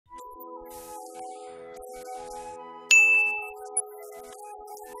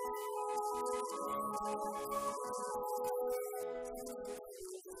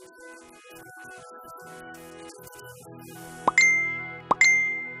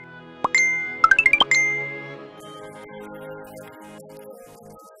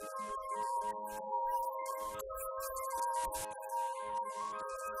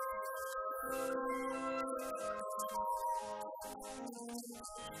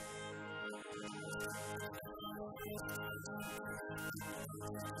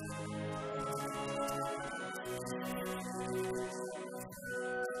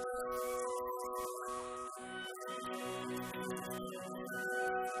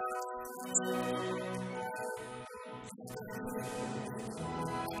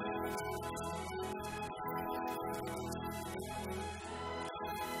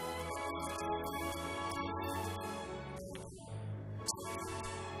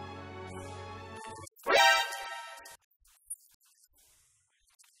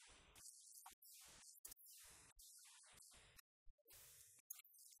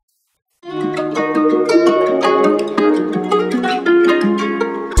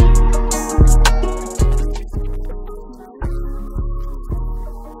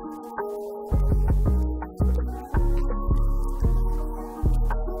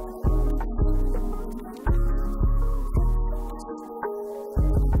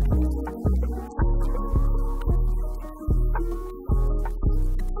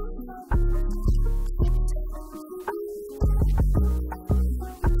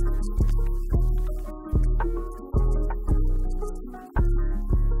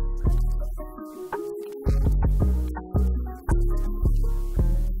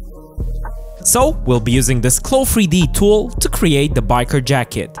So, we'll be using this Claw 3D tool to create the biker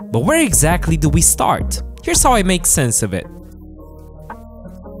jacket. But where exactly do we start? Here's how I make sense of it.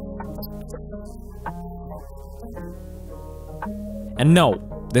 And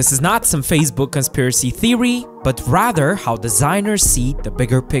no, this is not some Facebook conspiracy theory, but rather how designers see the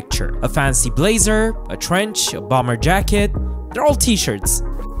bigger picture. A fancy blazer, a trench, a bomber jacket, they're all t-shirts.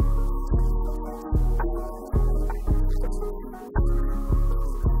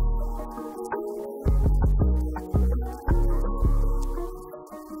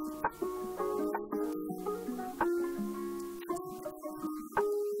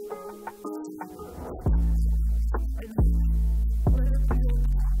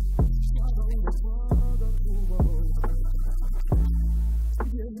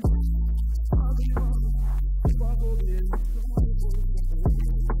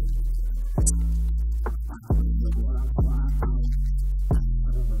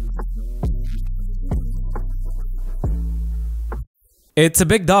 It's a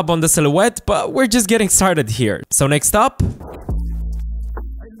big dub on the silhouette, but we're just getting started here. So next up,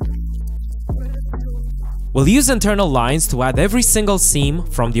 we'll use internal lines to add every single seam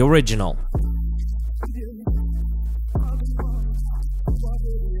from the original.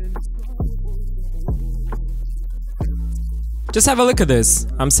 Just have a look at this.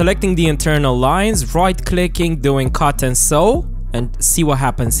 I'm selecting the internal lines, right-clicking, doing cut and sew, and see what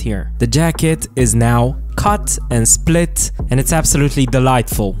happens here. The jacket is now cut and split, and it's absolutely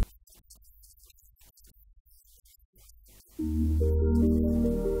delightful.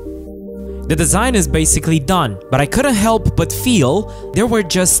 The design is basically done, but I couldn't help but feel there were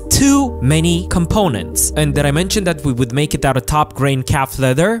just too many components. And did I mention that we would make it out of top grain calf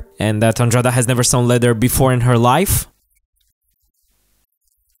leather, and that Andrada has never sewn leather before in her life?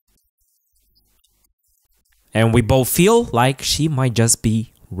 And we both feel like she might just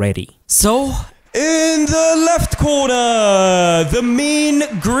be ready. So, in the left corner, the mean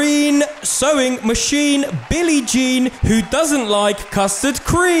green sewing machine Billie Jean who doesn't like custard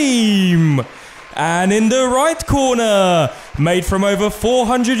cream. And in the right corner, made from over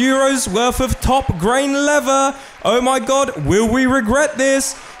 400 euros worth of top grain leather. Oh my god, will we regret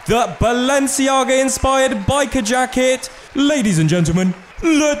this? The Balenciaga inspired biker jacket. Ladies and gentlemen,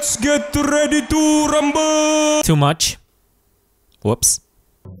 let's get ready to rumble! Too much. Whoops.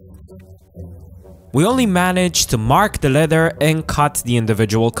 We only managed to mark the leather and cut the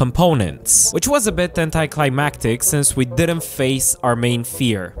individual components, which was a bit anticlimactic since we didn't face our main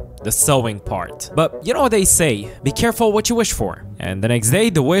fear, the sewing part. But you know what they say, be careful what you wish for. And the next day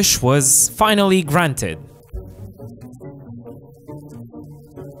the wish was finally granted.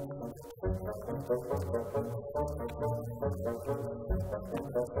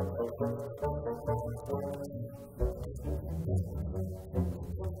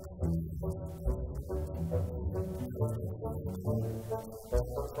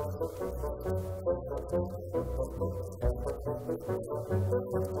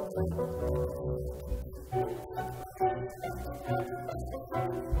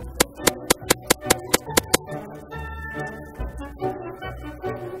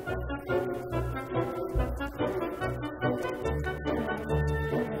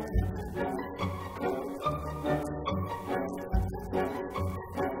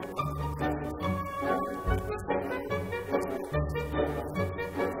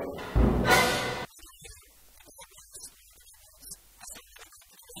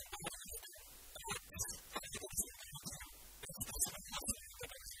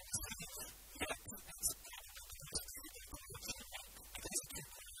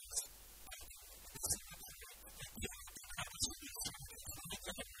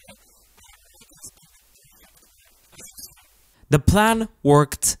 The plan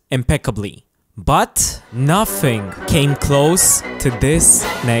worked impeccably, but nothing came close to this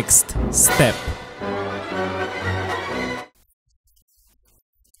next step.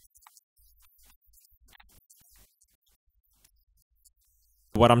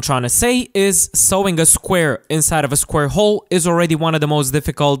 What I'm trying to say is sewing a square inside of a square hole is already one of the most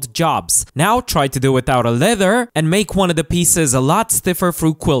difficult jobs. Now try to do it without a leather and make one of the pieces a lot stiffer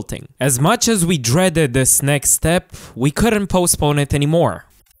through quilting. As much as we dreaded this next step, we couldn't postpone it anymore.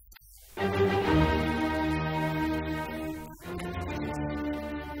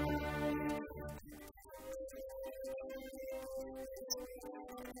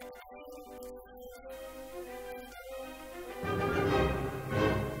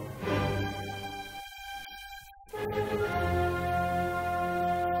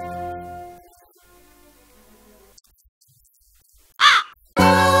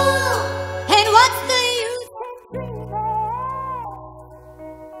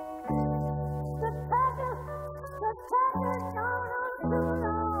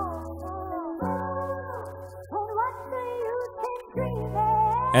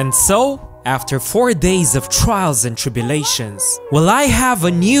 And so, after 4 days of trials and tribulations, will I have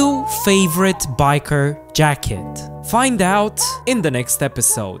a new favorite biker jacket? Find out in the next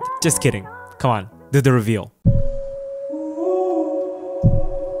episode. Just kidding. Come on, do the reveal.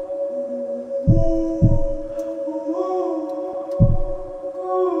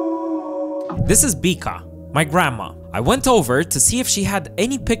 This is Bika, my grandma. I went over to see if she had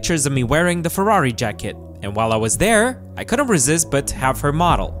any pictures of me wearing the Ferrari jacket. And while I was there, I couldn't resist but have her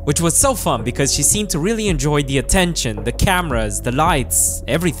model, which was so fun because she seemed to really enjoy the attention, the cameras, the lights,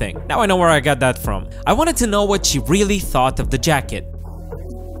 everything. Now I know where I got that from. I wanted to know what she really thought of the jacket.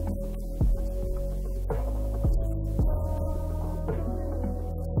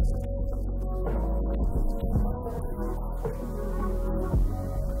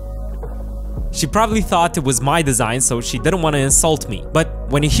 She probably thought it was my design, so she didn't want to insult me.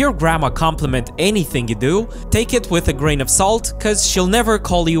 But when you hear grandma compliment anything you do, take it with a grain of salt, cause she'll never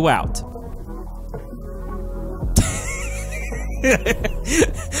call you out.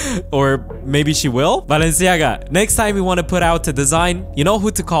 Or maybe she will? Balenciaga, next time you want to put out a design, you know who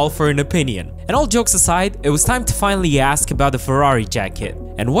to call for an opinion. And all jokes aside, it was time to finally ask about the Ferrari jacket.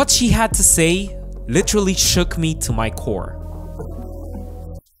 And what she had to say literally shook me to my core.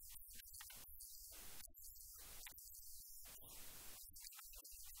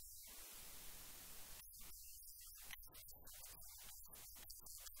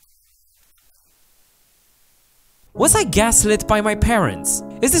 Was I gaslit by my parents?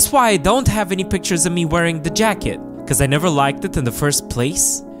 Is this why I don't have any pictures of me wearing the jacket? Cause I never liked it in the first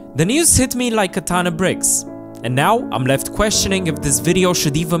place? The news hit me like a ton of bricks. And now I'm left questioning if this video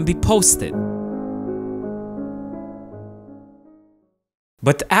should even be posted.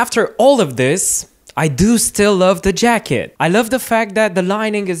 But after all of this, I do still love the jacket. I love the fact that the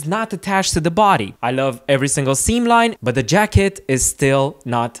lining is not attached to the body. I love every single seam line, but the jacket is still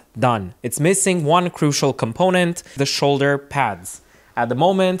not done. It's missing one crucial component, the shoulder pads. At the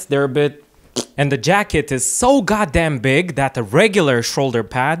moment, they're a bit... And the jacket is so goddamn big that a regular shoulder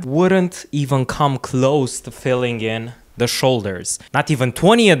pad wouldn't even come close to filling in the shoulders. Not even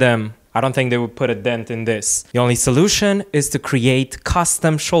 20 of them. I don't think they would put a dent in this. The only solution is to create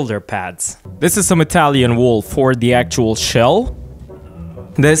custom shoulder pads. This is some Italian wool for the actual shell.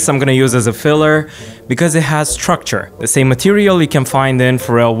 This I'm gonna use as a filler because it has structure. The same material you can find in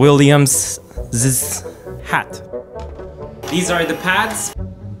Pharrell Williams' hat. These are the pads.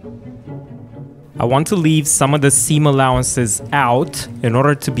 I want to leave some of the seam allowances out in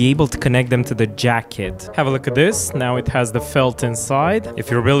order to be able to connect them to the jacket. Have a look at this. Now it has the felt inside.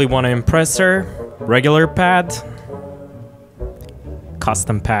 If you really want to impress her, regular pad,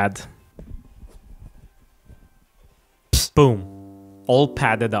 custom pad. Boom. All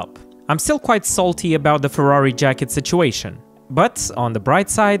padded up. I'm still quite salty about the Ferrari jacket situation. But on the bright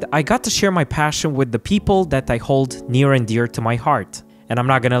side, I got to share my passion with the people that I hold near and dear to my heart. And I'm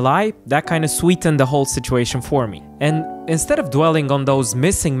not gonna lie, that kind of sweetened the whole situation for me. And instead of dwelling on those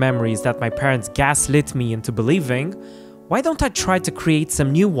missing memories that my parents gaslit me into believing, why don't I try to create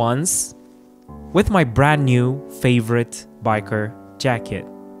some new ones with my brand new favorite biker jacket?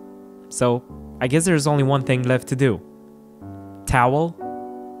 So I guess there's only one thing left to do. Towel,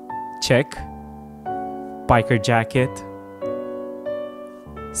 check, biker jacket.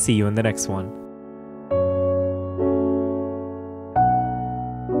 See you in the next one.